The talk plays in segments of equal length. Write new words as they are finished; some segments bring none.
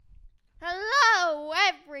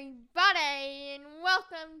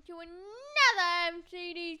another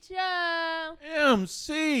MCD show.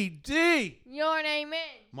 MCD. Your name is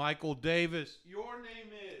Michael Davis. Your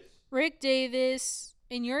name is Rick Davis.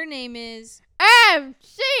 And your name is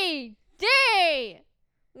MCD.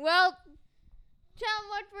 Well, tell them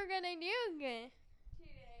what we're going to do again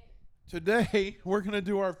Today, we're going to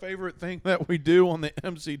do our favorite thing that we do on the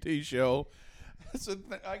MCD show.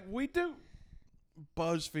 We do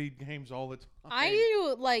Buzzfeed games all the time. I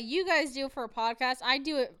do like you guys do for a podcast. I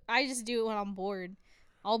just do it when I'm bored.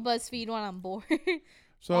 I'll Buzzfeed when I'm bored.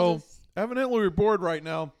 So, evidently we're bored right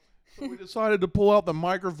now. So we decided to pull out the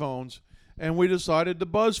microphones and we decided to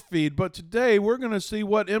Buzzfeed. But today, we're going to see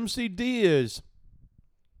what MCD is.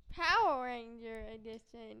 Power Ranger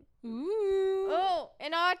edition. Ooh. Oh,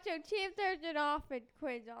 and also see if there's an office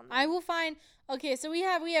quiz on there. I will find. Okay, so we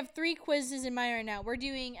have 3 quizzes in mind right now. We're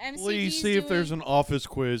doing MCD. Please see if there's an office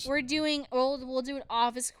quiz. We'll do an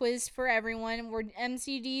office quiz for everyone.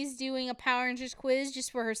 MCD's doing a Power Rangers quiz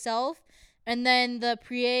just for herself, and then the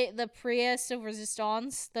Priest de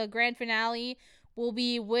Resistance, the grand finale, will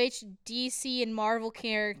be which DC and Marvel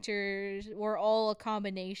characters were all a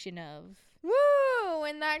combination of. Woo!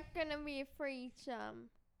 And that's gonna be a free sum.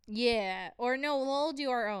 Yeah, or no, we'll do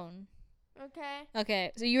our own. Okay.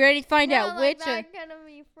 Okay, so you ready to find out which? That's gonna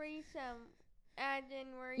be free sum. As in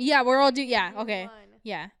where We're all do. Yeah, do okay. one.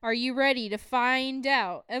 Yeah. Are you ready to find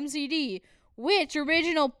out, MCD, which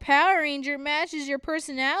original Power Ranger matches your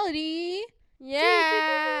personality?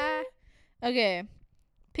 Yeah. Okay.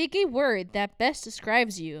 Pick a word that best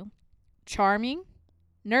describes you. Charming,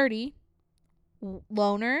 nerdy,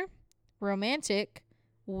 loner, romantic,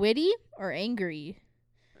 witty, or angry?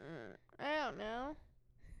 I don't know.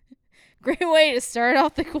 Great way to start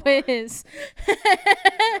off the quiz.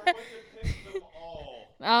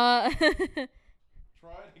 Try it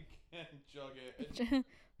again, Jughead.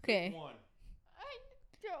 Okay. Pick one. I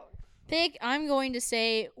don't. I'm going to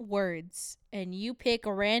say words, and you pick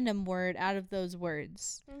a random word out of those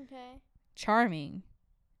words. Okay. Charming,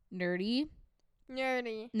 nerdy.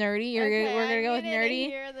 Nerdy. Nerdy. We're gonna go with nerdy.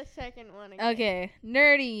 Hear the second one again. Okay,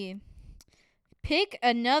 nerdy. Pick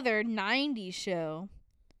another '90s show.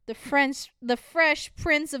 The Fresh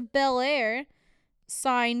Prince of Bel-Air,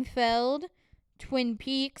 Seinfeld, Twin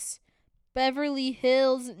Peaks, Beverly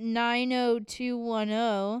Hills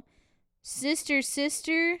 90210,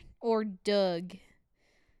 Sister, or Doug.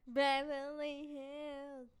 Beverly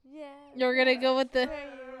Hills. Yeah. You're gonna go with the Where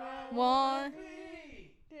you at? one.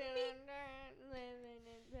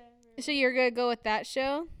 So you're gonna go with that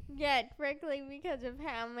show? Yeah, strictly because of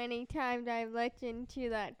how many times I've listened to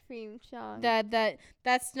that theme song.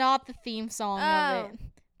 That's not the theme song of it.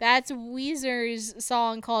 That's Weezer's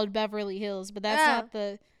song called Beverly Hills, but that's not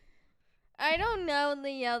the. I don't know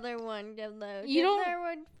the other one, though. You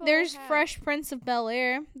don't. There's Fresh Prince of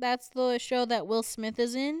Bel-Air. That's the show that Will Smith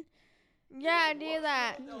is in. Yeah, do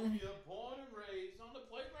that.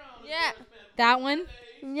 Yeah. That one.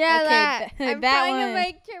 Yeah, Okay, that. I'm that trying one. to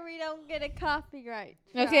make sure we don't get a copyright.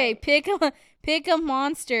 Okay, pick a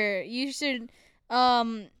monster. You should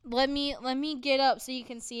let me get up so you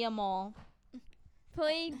can see them all.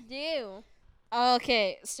 Please do.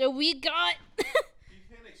 Okay, so we got You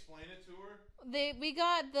can't explain it to her? we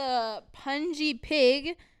got the Pungy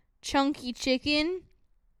Pig, Chunky Chicken,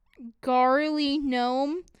 Garly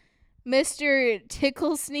Gnome, Mr.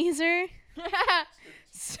 Tickle Sneezer,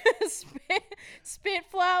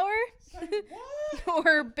 Spitflower,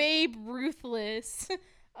 or Babe Ruthless.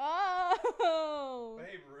 Oh.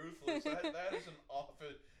 Babe Ruthless. That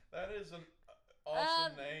is an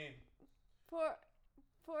awesome name.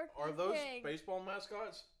 Porky Are those Pig. baseball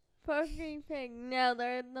mascots? Porky Pig. No,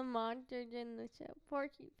 they're the monsters in the show.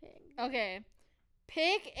 Porky Pig. Okay.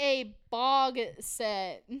 Pick a bog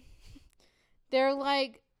set. They're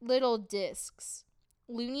like little discs.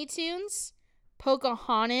 Looney Tunes,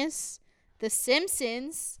 Pocahontas, The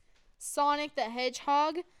Simpsons, Sonic the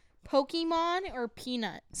Hedgehog, Pokemon, or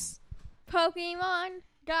Peanuts? Pokemon.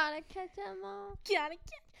 Gotta catch 'em all.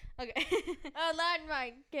 Okay. Oh, that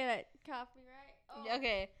might get a copyright. Oh.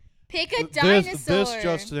 Okay. Pick a dinosaur.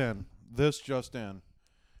 This just in.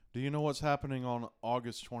 Do you know what's happening on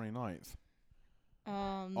August 29th?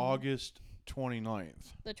 August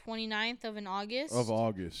 29th. The 29th of August? Of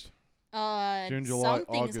August. June, July,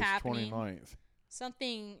 something's August happening. 29th.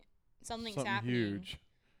 Something's Something happening. huge.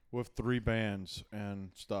 With 3 bands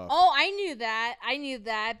and stuff. Oh, I knew that.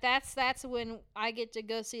 That's when I get to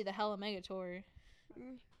go see the Hella Mega Tour.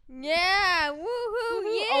 Yeah, woohoo!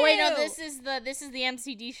 Yeah. Oh wait, no, this is the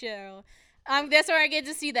MCD show. That's where I get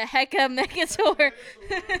to see the Hecka Mega Tour.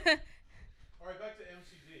 All right, back to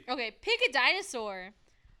MCD. Okay, pick a dinosaur.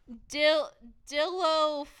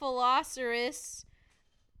 Dilophosaurus,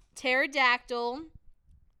 pterodactyl,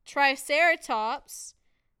 triceratops,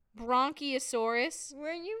 bronchiosaurus,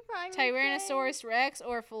 Were you finally Tyrannosaurus rex,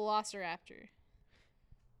 or velociraptor?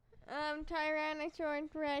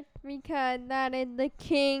 Tyrannosaurus Rex because that is the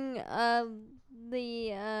king of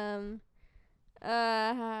the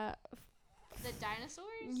The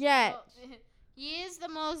dinosaurs? Yes. Oh, he is the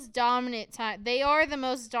most dominant. They are the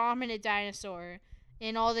most dominant dinosaur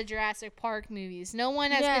in all the Jurassic Park movies. No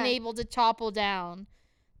one has been Yeah. able to topple down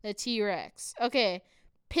the T-Rex. Okay,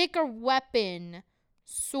 pick a weapon: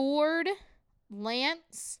 sword,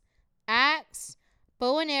 lance, axe,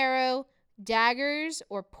 bow and arrow, daggers,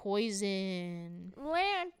 or poison.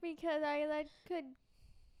 Lance because I could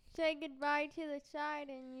say goodbye to the side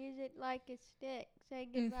and use it like a stick. Say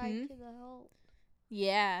goodbye Mhm. to the hole.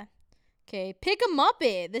 Yeah. Okay, pick a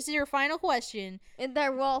Muppet. This is your final question. Is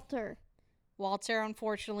there Walter? Walter,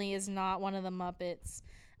 unfortunately, is not one of the Muppets.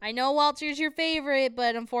 I know Walter's your favorite,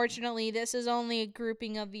 but unfortunately, this is only a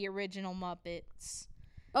grouping of the original Muppets.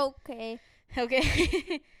 Okay.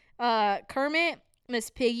 Okay. Kermit, Miss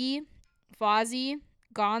Piggy, Fozzie,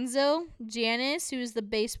 Gonzo, Janice, who's the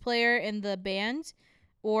bass player in the band,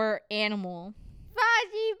 or Animal.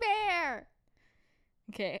 Fuzzy Bear!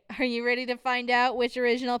 Okay, are you ready to find out which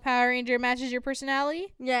original Power Ranger matches your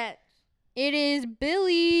personality? Yes. It is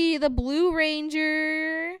Billy, the Blue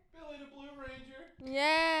Ranger. Billy the Blue Ranger.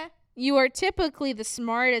 Yeah. You are typically the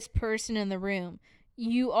smartest person in the room.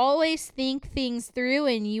 You always think things through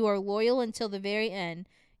and you are loyal until the very end.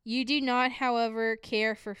 You do not, however,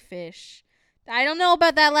 care for fish. I don't know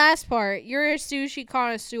about that last part. You're a sushi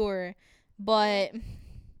connoisseur, but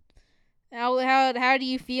how do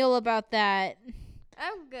you feel about that?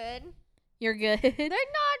 I'm good. You're good. They're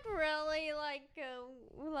not really like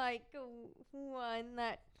one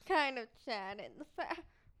that kind of sad in the Power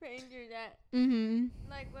Ranger that Mhm.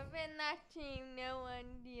 like within that team no one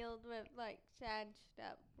deals with like sad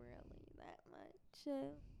stuff really that much.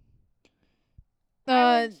 So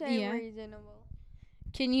I would say Yeah. reasonable.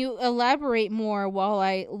 Can you elaborate more while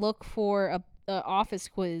I look for a office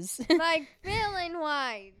quiz? Like feeling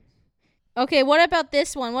wise. Okay, what about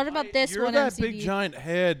this one? What about this You're one, that MCD? big giant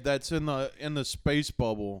head that's in the space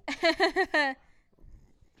bubble.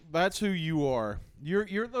 That's who you are.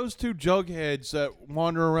 You're those two jugheads that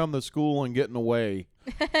wander around the school and getting away.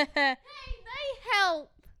 Hey, they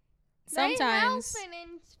help. Sometimes. They helping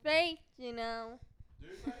in space, you know. Do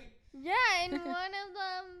they? Yeah, and one of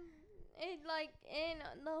them is like in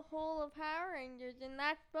the whole of Power Rangers, and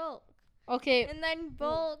that's Bulk. Okay. And then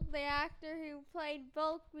Bulk, the actor who played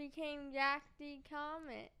Bulk, became Jack D.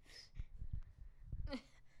 Comet.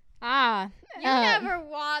 You never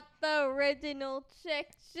watched the original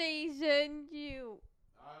 6 seasons, you.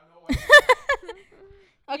 I know.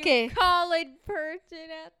 Okay. You college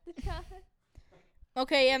person at the time.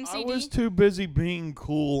 Okay, I MCD. was too busy being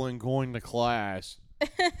cool and going to class.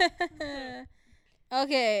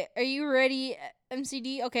 Okay, are you ready,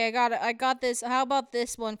 MCD? Okay, I got this. How about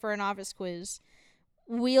this one for an office quiz?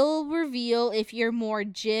 We'll reveal if you're more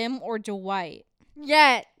Jim or Dwight.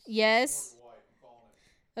 Yes. Yes?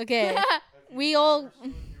 Okay. We all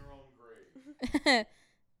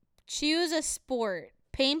choose a sport.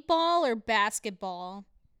 Paintball or basketball?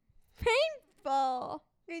 Paintball.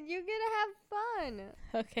 Cause you're gonna have fun.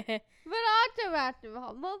 Okay. But also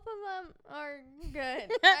basketball. Both of them are good.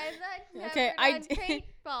 I've Okay, never done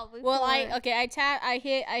paintball before. Well, I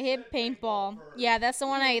hit paintball. Yeah, that's the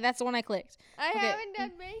one I clicked. I okay. haven't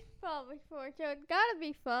done baseball before, so it's gotta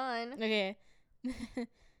be fun. Okay.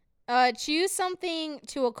 Choose something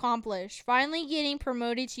to accomplish. Finally getting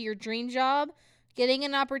promoted to your dream job, getting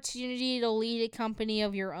an opportunity to lead a company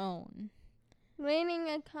of your own. Leading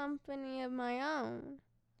a company of my own.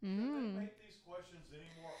 Make these questions any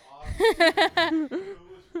more obvious.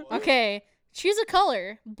 Okay. Choose a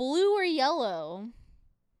color. Blue or yellow?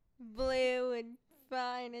 Blue and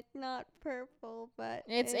fine. It's not purple, but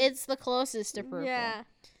It's the closest to purple. Yeah.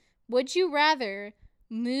 Would you rather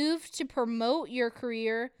move to promote your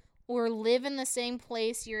career or live in the same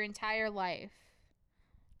place your entire life?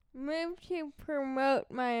 Move to promote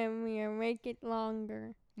my career. Make it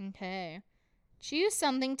longer. Okay. Choose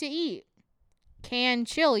something to eat. Canned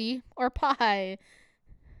chili or pie?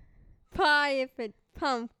 Pie if it's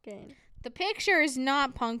pumpkin. The picture is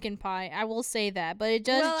not pumpkin pie. I will say that, but it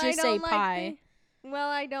does Well, just I say don't pie.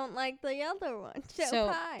 I don't like the other one, so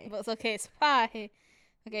pie. Okay, it's pie.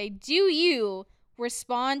 Okay, do you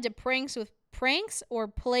respond to pranks with pranks or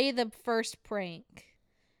play the first prank?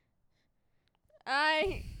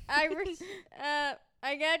 I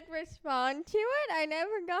get respond to it. I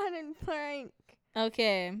never got in prank.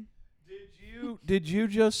 Okay. Did you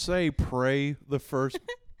just say pray the first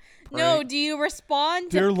No, pray? do you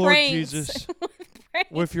respond to Dear Lord pranks Jesus, with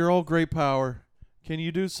pranks? with your all great power, can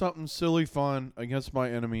you do something silly fun against my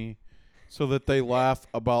enemy so that they laugh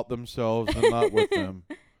about themselves and not with them?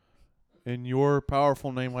 In your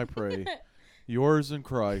powerful name I pray. Yours in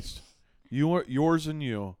Christ. Yours in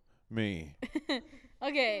you. Me.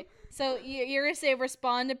 Okay, so you're going to say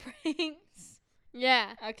respond to pranks?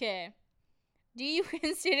 Yeah. Okay. Do you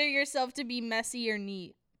consider yourself to be messy or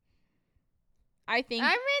neat? I think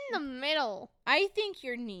I'm in the middle.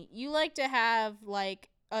 you're neat. You like to have like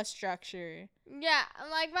a structure. Yeah,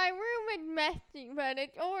 like my room is messy, but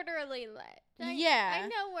it's orderly lit. Yeah. I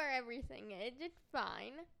know where everything is. It's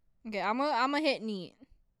fine. Okay, I'm a hit neat.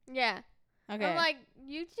 Yeah. Okay. I'm like,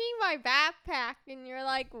 you see my backpack, and you're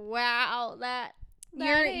like, wow,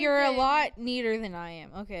 you're a lot neater than I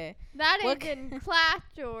am. Okay. That What is in class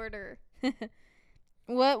order.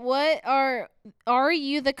 What are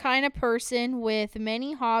you the kind of person with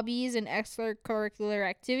many hobbies and extracurricular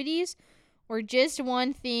activities, or just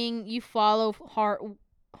one thing you follow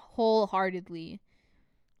wholeheartedly?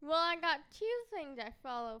 Well, I got two things I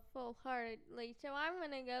follow full-heartedly, so I'm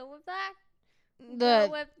gonna go with that. Go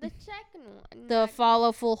with the second one. The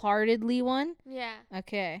follow full-heartedly one? Yeah.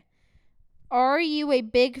 Okay. Are you a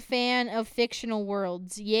big fan of fictional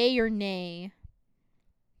worlds? Yay or nay?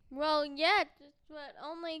 Well, yes, but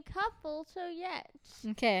only couple, so yes.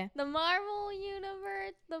 Okay. The Marvel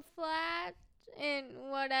Universe, The Flash, and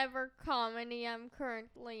whatever comedy I'm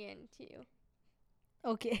currently into.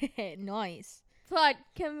 Okay, nice. Plus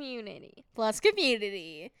Community. Plus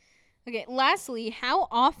Community. Okay, lastly, how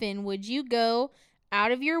often would you go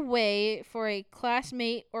out of your way for a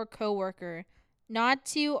classmate or coworker? Not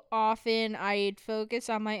too often, I'd focus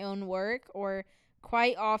on my own work, or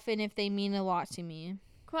quite often if they mean a lot to me.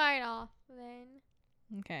 Quite often.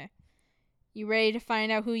 Okay. You ready to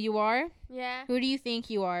find out who you are? Yeah. Who do you think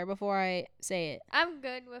you are before I say it? I'm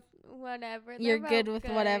good with whatever. You're They're good both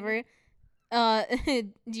with whatever.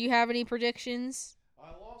 Do you have any predictions? I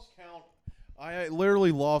lost count. I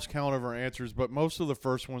literally lost count of our answers, but most of the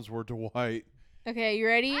first ones were Dwight. Okay, you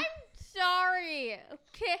ready? I'm sorry.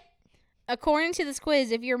 Okay. According to this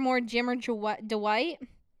quiz, if you're more Jim or Dwight,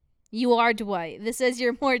 you are Dwight. This says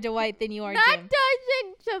you're more Dwight than you are That Jim.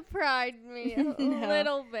 doesn't surprise me a No.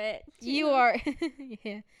 little bit. You are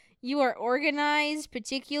yeah. You are organized,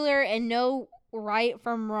 particular, and know right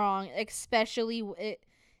from wrong, especially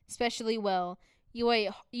well. You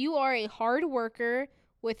are a hard worker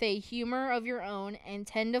with a humor of your own and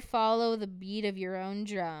tend to follow the beat of your own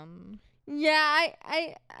drum. Yeah,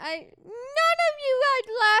 none of you guys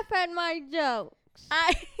laugh at my jokes.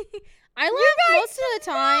 I laugh You guys most of the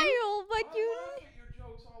time. smile, but I you, laugh at your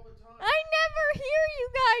jokes all the time. I never hear you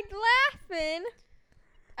guys laughing.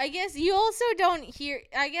 I guess you also don't hear.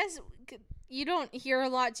 I guess you don't hear a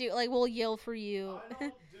lot too. Like we'll yell for you. I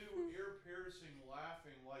don't do ear-piercing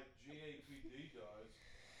laughing like GAPD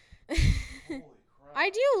does. Holy crap. I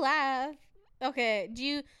do laugh. Okay.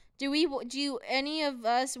 Do any of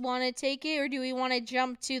us want to take it, or do we want to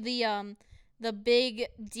jump to the big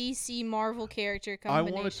DC Marvel character I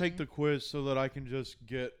combination? want to take the quiz so that I can just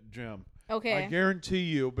get Jim. Okay. I guarantee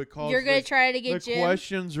you, because You're gonna try to get the Jim.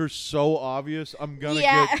 questions are so obvious, I'm gonna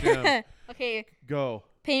Yeah. get Jim. Okay. Go.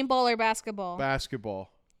 Paintball or basketball?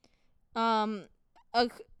 Basketball.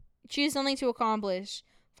 Choose something to accomplish.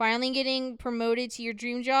 Finally getting promoted to your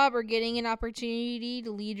dream job, or getting an opportunity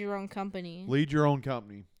to lead your own company. Lead your own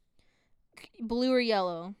company. Blue or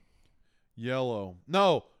yellow? Yellow.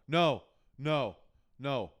 No.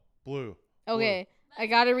 Blue. Okay. I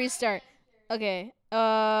gotta restart. Okay.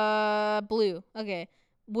 Blue. Okay.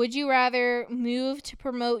 Would you rather move to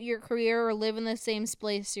promote your career or live in the same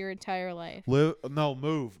place your entire life? Move.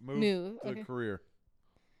 Move. The Okay. career.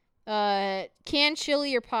 Canned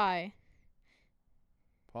chili or pie?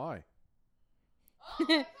 Pie.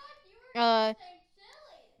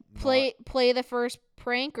 Play the first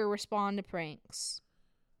prank or respond to pranks?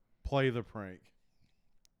 Play the prank.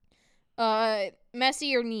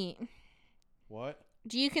 Messy or neat? What?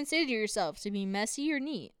 Do you consider yourself to be messy or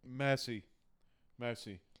neat? Messy.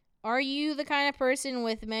 Are you the kind of person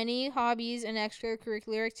with many hobbies and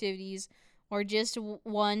extracurricular activities, or just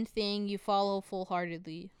one thing you follow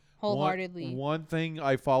wholeheartedly? One thing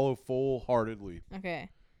I follow full-heartedly. Okay.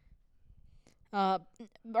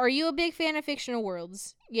 Are you a big fan of fictional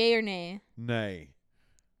worlds? Yay or nay? Nay.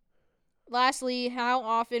 Lastly, how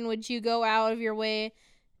often would you go out of your way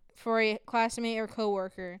for a classmate or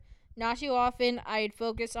coworker? Not too often, I'd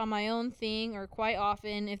focus on my own thing, or quite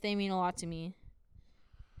often if they mean a lot to me.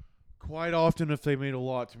 Quite often if they mean a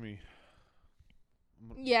lot to me.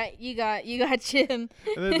 Yeah, you got Jim.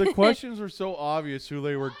 The questions were so obvious who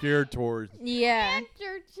they were geared towards. Yeah.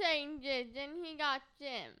 Answer changes, and he got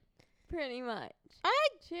Jim. Pretty much.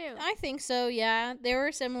 I think so, yeah. There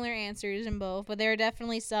were similar answers in both, but there are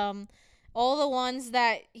definitely some. All the ones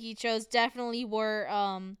that he chose definitely were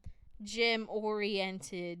gym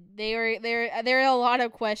oriented. There are a lot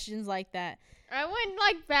of questions like that. I went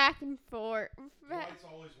like back and forth. Dwight's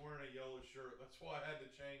always wearing a yellow shirt. That's why I had to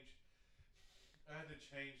change.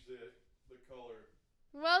 The color.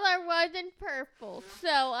 Well, there wasn't purple, so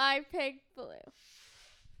I picked blue.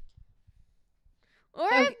 Or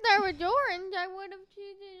if there was orange, I would have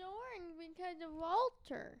chosen orange because of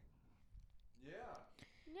Walter. Yeah.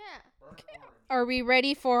 Burnt orange. Are we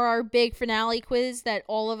ready for our big finale quiz that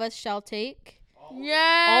all of us shall take?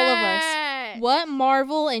 Yeah. All of us. What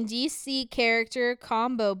Marvel and DC character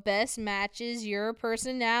combo best matches your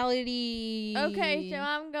personality? Okay, so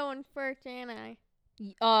I'm going first, ain't I?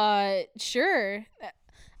 Sure.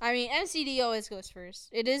 I mean, MCD always goes first.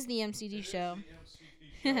 It is the MCD show.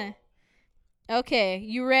 Okay,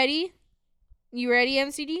 you ready? You ready,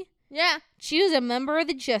 MCD? Yeah. Choose a member of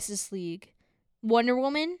the Justice League. Wonder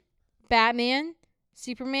Woman, Batman,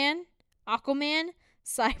 Superman, Aquaman,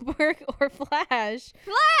 Cyborg, or Flash.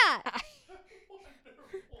 Flash!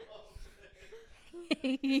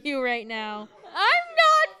 You right now. I'm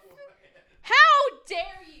not. How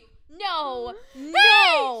dare you? No.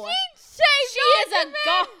 No. Hey, she is a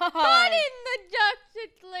god. But in the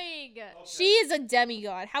Justice League. Okay. She is a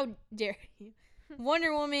demigod. How dare you?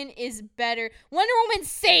 Wonder Woman is better. Wonder Woman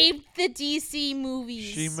saved the DC movies.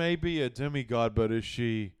 She may be a demigod, but is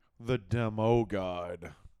she the demo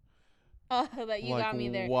god? Oh, that you like got me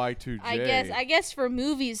there. Y2J. I guess for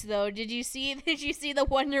movies though, did you see the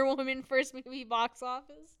Wonder Woman first movie box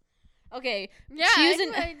office? Okay. Yeah, choose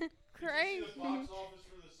it an- was crazy. Did you see the box office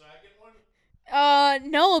for the second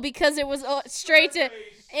one? No, because it was straight to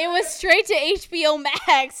HBO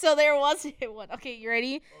Max, so there wasn't one. Okay, you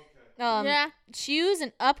ready? Okay. Yeah. Choose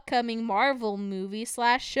an upcoming Marvel movie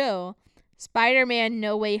 / show. Spider-Man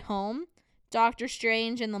No Way Home, Doctor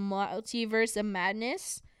Strange and the Multiverse of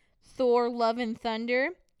Madness, Thor Love and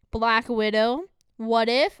Thunder, Black Widow, What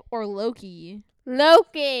If, or Loki.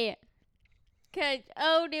 Loki. Because,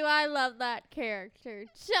 oh, do I love that character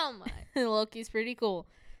so much. Loki's pretty cool.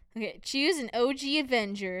 Okay, choose an OG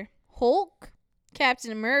Avenger. Hulk,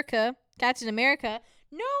 Captain America.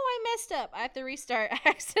 No, I messed up. I have to restart. I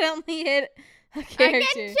accidentally hit a character.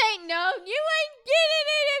 I can say no. You ain't getting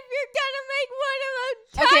it if you're going to make one of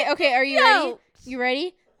those. Okay, are you ready? You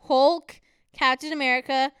ready? Hulk, Captain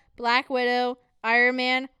America, Black Widow, Iron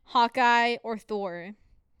Man, Hawkeye, or Thor?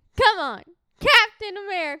 Come on. Captain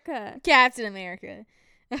America. Captain America.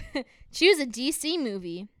 Choose a DC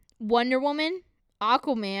movie. Wonder Woman,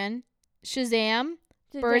 Aquaman, Shazam,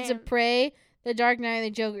 Birds of Prey, The Dark Knight of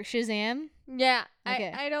the Joker. Shazam? Yeah.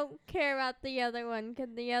 Okay. I don't care about the other one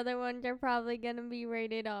because the other ones are probably going to be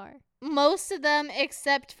rated R. Most of them,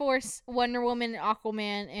 except for Wonder Woman,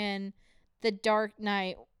 Aquaman, and The Dark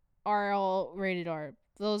Knight, are all rated R.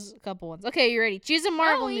 Those couple ones. Okay, you ready? Choose a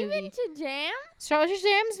Marvel movie. Even Shazam?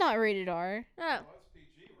 Shazam's not rated R. Oh. Oh, that's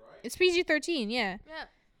PG, right? It's PG-13, yeah.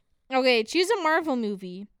 Yeah. Okay, choose a Marvel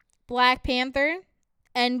movie. Black Panther,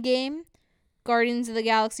 Endgame, Guardians of the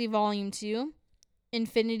Galaxy Volume 2,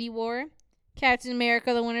 Infinity War, Captain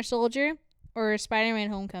America the Winter Soldier, or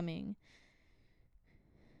Spider-Man Homecoming.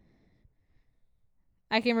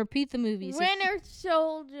 I can repeat the movies. Winter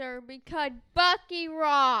Soldier because Bucky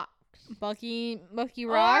rocks. Bucky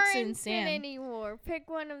rocks or and Sam. Infinity War. Pick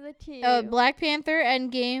one of the two. Black Panther,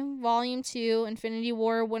 Endgame, Volume 2, Infinity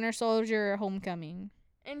War, Winter Soldier, or Homecoming.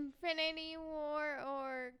 Infinity War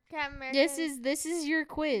or Captain America. This is your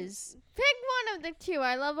quiz. Pick one of the two.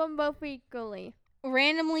 I love them both equally.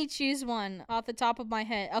 Randomly choose one off the top of my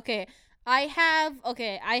head. Okay, I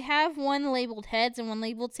have one labeled heads and one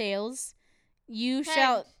labeled tails. You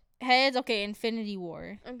shall heads. Okay, Infinity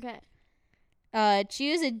War. Okay.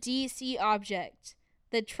 Choose a DC object.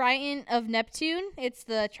 The Triton of Neptune. It's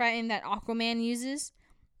the Triton that Aquaman uses.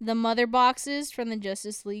 The Mother Boxes from the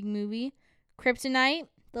Justice League movie. Kryptonite.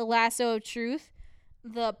 The Lasso of Truth.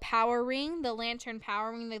 The Power Ring. The Lantern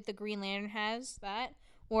Power Ring that the Green Lantern has. That.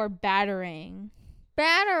 Or Batarang.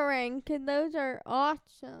 Batarang, because those are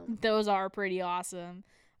awesome. Those are pretty awesome.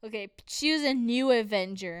 Okay, choose a new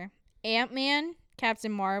Avenger. Ant-Man,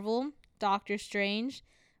 Captain Marvel, Doctor Strange,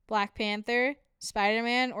 Black Panther,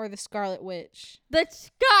 Spider-Man, or the Scarlet Witch. The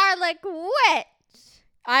Scarlet Witch.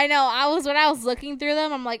 I know. When I was looking through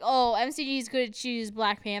them, I'm like, oh, MCG's going to choose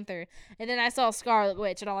Black Panther. And then I saw Scarlet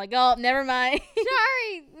Witch, and I'm like, oh, never mind.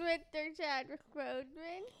 Sorry, Mr. Chadwick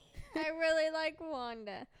Boseman. I really like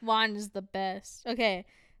Wanda. Wanda's the best. Okay.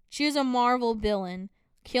 Choose a Marvel villain.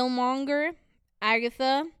 Killmonger,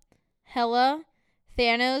 Agatha, Hela,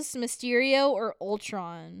 Thanos, Mysterio, or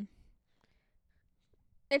Ultron.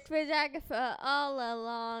 It was Agatha all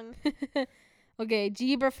along. Okay. Do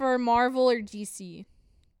you prefer Marvel or DC?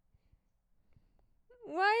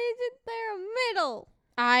 Why isn't there a middle?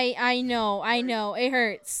 I know. It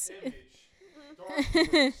hurts.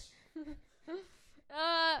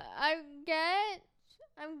 I guess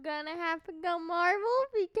I'm gonna have to go Marvel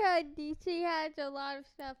because DC has a lot of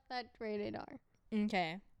stuff that's rated R.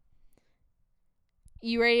 Okay.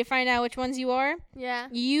 You ready to find out which ones you are? Yeah.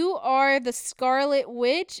 You are the Scarlet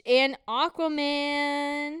Witch and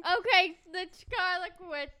Aquaman. Okay, the Scarlet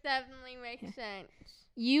Witch definitely makes sense.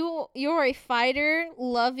 You're a fighter,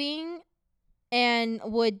 loving, and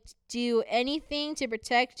would do anything to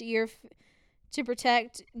protect your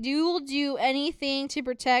you will do anything to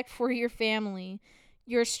protect for your family.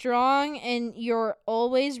 You're strong and you're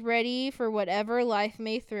always ready for whatever life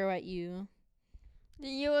may throw at you. Do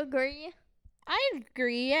you agree? I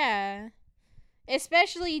agree, yeah.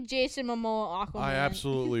 Especially Jason Momoa Aquaman. I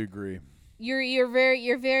absolutely agree. You're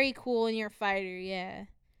very cool and you're a fighter, yeah.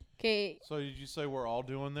 Okay. So did you say we're all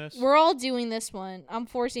doing this? We're all doing this one. I'm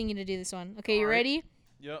forcing you to do this one. Okay, you All right. ready?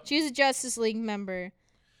 Yep. Choose a Justice League member.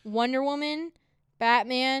 Wonder Woman,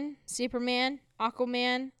 Batman, Superman,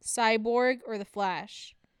 Aquaman, Cyborg, or The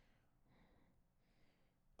Flash.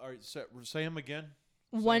 All right, say them again.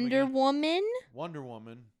 Wonder again. Woman, Wonder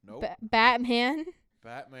Woman. Nope. Batman,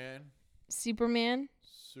 Batman. Superman,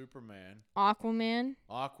 Superman. Aquaman,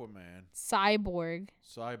 Aquaman. Cyborg,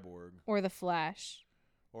 Cyborg. or The Flash.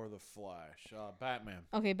 Or the Flash. Batman.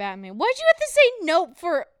 Okay, Batman. Why'd you have to say nope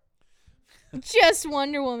for just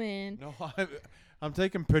Wonder Woman? No, I'm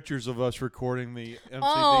taking pictures of us recording the MCD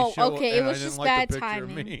Oh, show. okay. It and was I just didn't like bad the picture of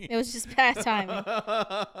timing. me. It was just bad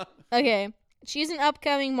timing. Okay. Choose an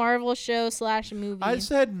upcoming Marvel show / movie. I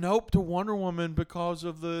said nope to Wonder Woman because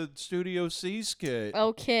of the Studio C skit.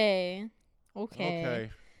 Okay.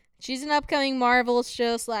 Okay. Choose an upcoming Marvel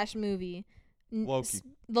show / movie. Loki.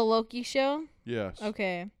 The Loki show? Yes.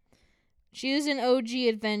 Okay. Choose an OG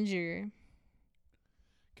Avenger.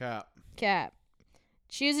 Cap.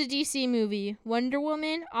 Choose a DC movie. Wonder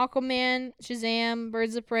Woman, Aquaman, Shazam,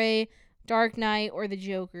 Birds of Prey, Dark Knight, or the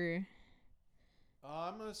Joker.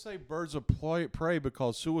 I'm going to say Birds of Prey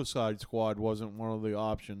because Suicide Squad wasn't one of the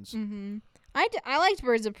options. Mm-hmm. I liked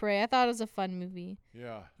Birds of Prey. I thought it was a fun movie.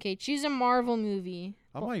 Yeah. Okay, choose a Marvel movie.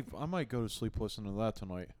 I might go to sleep listening to that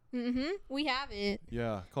tonight. Mm-hmm. We have it.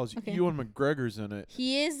 Yeah, because Okay. Ewan McGregor's in it.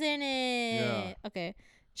 He is in it. Yeah. Okay.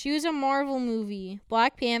 Choose a Marvel movie.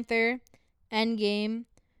 Black Panther, Endgame,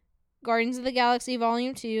 Guardians of the Galaxy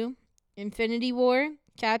Volume 2, Infinity War,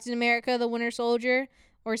 Captain America the Winter Soldier,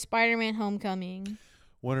 or Spider-Man Homecoming.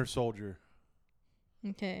 Winter Soldier.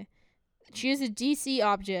 Okay. Choose a DC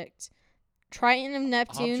object. Triton of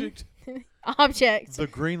Neptune. Object? Object. The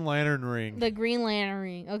Green Lantern ring. The Green Lantern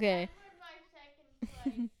ring. Okay. That was my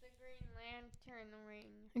second place, the Green Lantern ring.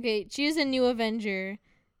 Okay. Choose a new Avenger.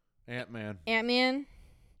 Ant-Man. Ant-Man.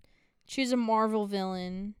 Choose a Marvel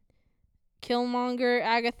villain. Killmonger,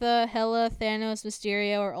 Agatha, Hela, Thanos,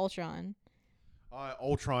 Mysterio, or Ultron.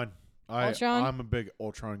 Ultron. Ultron? I'm a big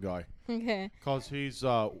Ultron guy. Okay. Because he's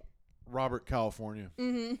Robert California.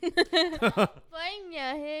 Mm-hmm. But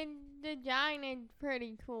yeah, his design is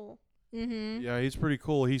pretty cool. Mm-hmm. Yeah, he's pretty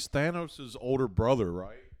cool. He's Thanos' older brother,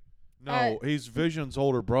 right? No, he's Vision's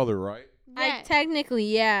older brother, right? Yeah. Technically,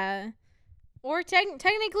 yeah. Or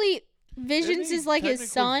technically, Visions Isn't he is like his technically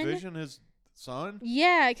son. Vision his son?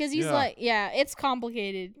 Yeah, because he's Yeah. like, yeah, it's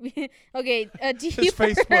complicated. Okay, do you His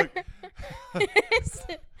Facebook.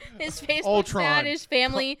 his Facebook Ultron. status,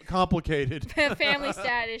 family, Complicated. family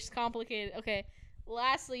status, complicated. Okay.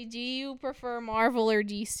 Lastly, do you prefer Marvel or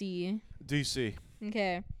DC? DC.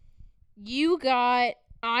 Okay. You got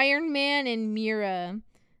Iron Man and Mira,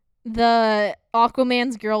 the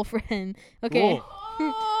Aquaman's girlfriend. Okay.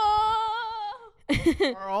 Cool.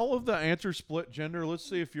 Are all of the answers split gender? Let's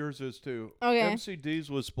see if yours is too. Okay. MCD's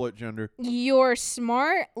was split gender. You're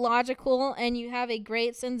smart, logical, and you have a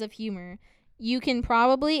great sense of humor. You can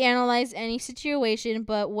probably analyze any situation,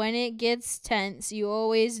 but when it gets tense, you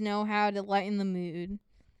always know how to lighten the mood.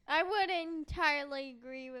 I would entirely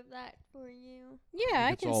agree with that for you. Yeah,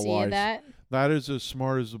 I It's can all see lies. that. That is as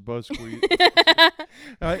smart as a buzzqueed.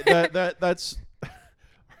 That's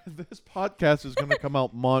this podcast is going to come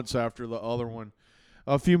out months after the other one.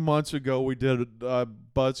 A few months ago, we did a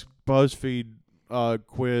BuzzFeed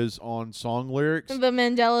quiz on song lyrics. The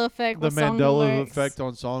Mandela effect. The with song Mandela lyrics. effect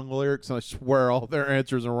on song lyrics. And I swear all their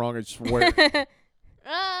answers are wrong. I swear.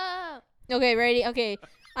 Okay, ready? Okay.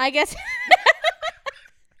 I guess.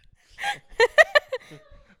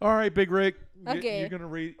 All right, Big Rick. Okay. You're gonna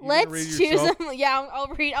read. Let's choose them. Yeah, I'll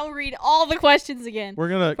read all the questions again We're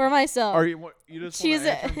gonna. for myself. Are you? You just Choose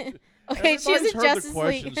wanna it. answer 'em? Okay, Everybody's choose a heard Justice the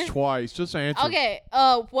questions League. twice. Just answer. Okay.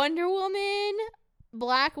 Wonder Woman,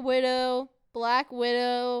 Black Widow,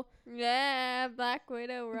 Yeah, Black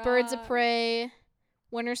Widow. Birds of rock. Prey,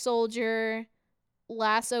 Winter Soldier,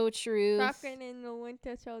 Lasso of Truth, Falcon and the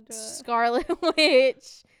Winter Soldier. Scarlet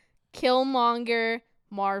Witch, Killmonger,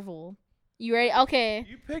 Marvel. You ready? Okay.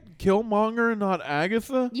 You picked Killmonger and not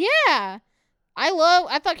Agatha. Yeah.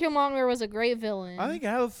 I thought Killmonger was a great villain. I think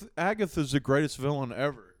Agatha's the greatest villain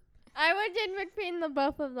ever. I was in between the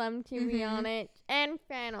both of them, to be Mhm. honest, and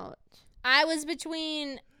Thanos. I was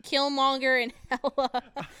between Killmonger and Hela.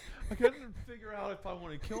 I couldn't figure out if I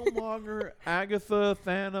wanted Killmonger, Agatha,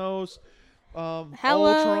 Thanos,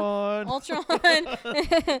 Hela, Ultron.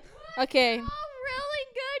 Okay. All really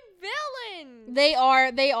good villains. They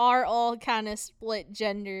are all kind of split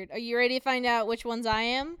gendered. Are you ready to find out which ones I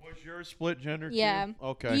am? Was yours split gender Yeah. too?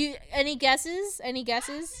 Okay. Any guesses? Any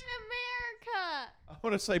guesses? Captain America. I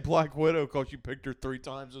want to say Black Widow because you picked her 3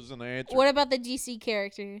 times as an answer. What about the DC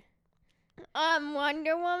character?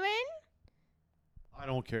 Wonder Woman. I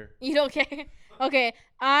don't care. You don't care? Okay.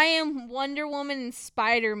 I am Wonder Woman and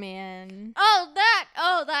Spider-Man. Oh,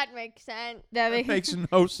 that makes sense. That That makes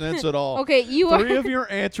no sense at all. Okay, you 3 are of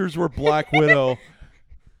your answers were Black Widow.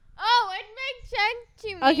 Oh, it makes sense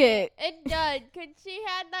to me. Okay. It does, because she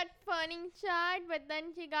had that funny side, but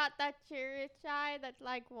then she got that serious side that's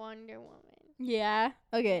like Wonder Woman. Yeah.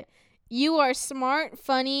 Okay. You are smart,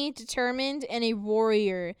 funny, determined, and a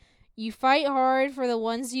warrior. You fight hard for the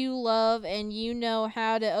ones you love, and you know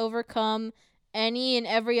how to overcome any and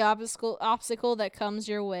every obstacle that comes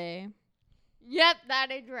your way. Yep,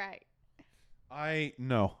 that is right.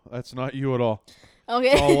 No, that's not you at all.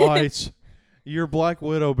 Okay. All lights. You're Black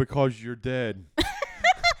Widow because you're dead.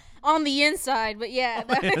 On the inside, but yeah.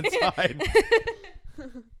 On the inside.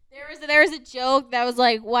 There was a joke that was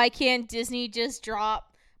like, why can't Disney just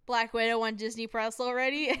drop Black Widow on Disney Plus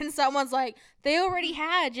already? And someone's like, they already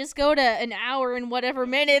had. Just go to an hour and whatever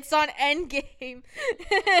minutes on Endgame.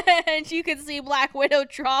 And you can see Black Widow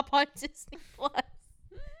drop on Disney Plus.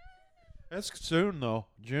 That's soon though.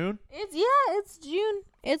 June? It's June.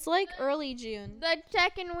 It's like early June. The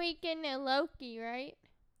second weekend in Loki, right?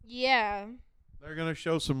 Yeah. They're going to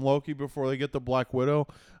show some Loki before they get to Black Widow.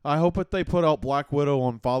 I hope that they put out Black Widow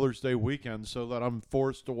on Father's Day weekend so that I'm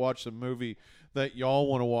forced to watch the movie that y'all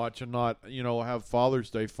want to watch and not, have Father's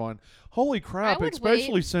Day fun. Holy crap, would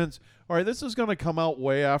especially wait. since, all right, this is going to come out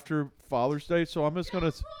way after Father's Day, so I'm just going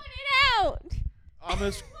to, Put it out. I'm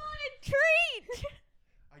just, What a treat.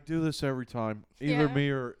 I do this every time, either Yeah. me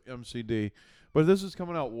or MCD. But this is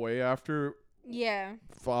coming out way after Yeah.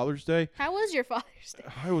 Father's Day. How was your Father's Day?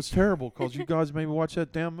 I was terrible because you guys made me watch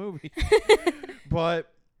that damn movie.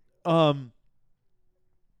 But I'm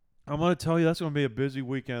going to tell you that's going to be a busy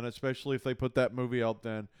weekend, especially if they put that movie out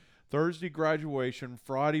then. Thursday, graduation.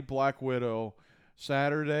 Friday, Black Widow.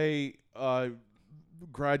 Saturday,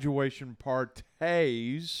 graduation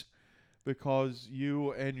parties because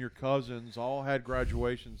you and your cousins all had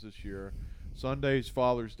graduations this year. Sunday's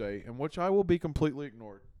Father's Day, in which I will be completely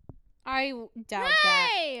ignored. I doubt that.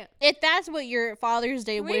 Hey, If that's what your Father's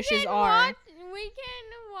Day wishes are. We can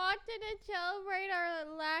watch it and celebrate our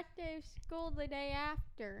last day of school the day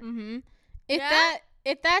after. Mm-hmm. Yeah?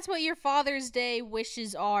 If that's what your Father's Day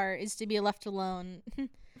wishes are, is to be left alone,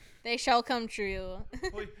 they shall come true.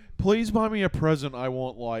 Please buy me a present I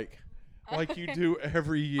won't like you do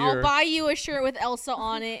every year. I'll buy you a shirt with Elsa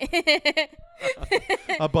on it.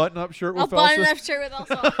 A button-up shirt with A button-up Elsa. shirt with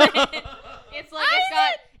Elsa on it.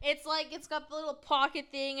 It's got the little pocket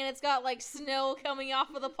thing, and it's got like snow coming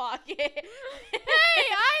off of the pocket. Hey,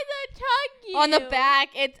 I the tug you. On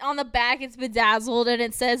the back, it's bedazzled, and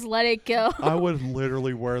it says "Let it go." I would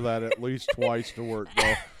literally wear that at least twice to work,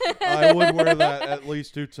 though. I would wear that at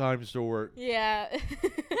least 2 times to work. Yeah. Hey,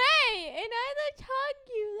 and I the tug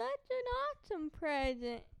you. That's an awesome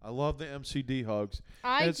present. I love the MCD hugs.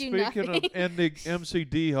 I And do speaking nothing. of ending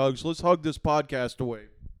MCD hugs, let's hug this podcast away.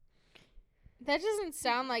 That doesn't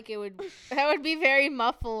sound like it would. That would be very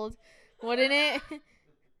muffled, wouldn't it?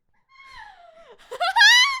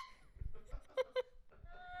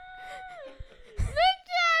 This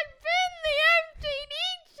has been the MCD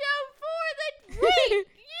show for the week.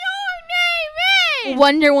 Your name is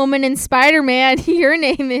Wonder Woman and Spider-Man. Your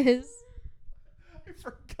name is I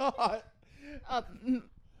forgot. Iron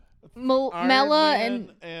Mela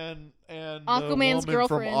Man and and Aquaman's the woman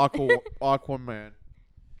girlfriend. from Aquaman.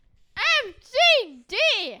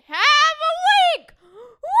 MCD.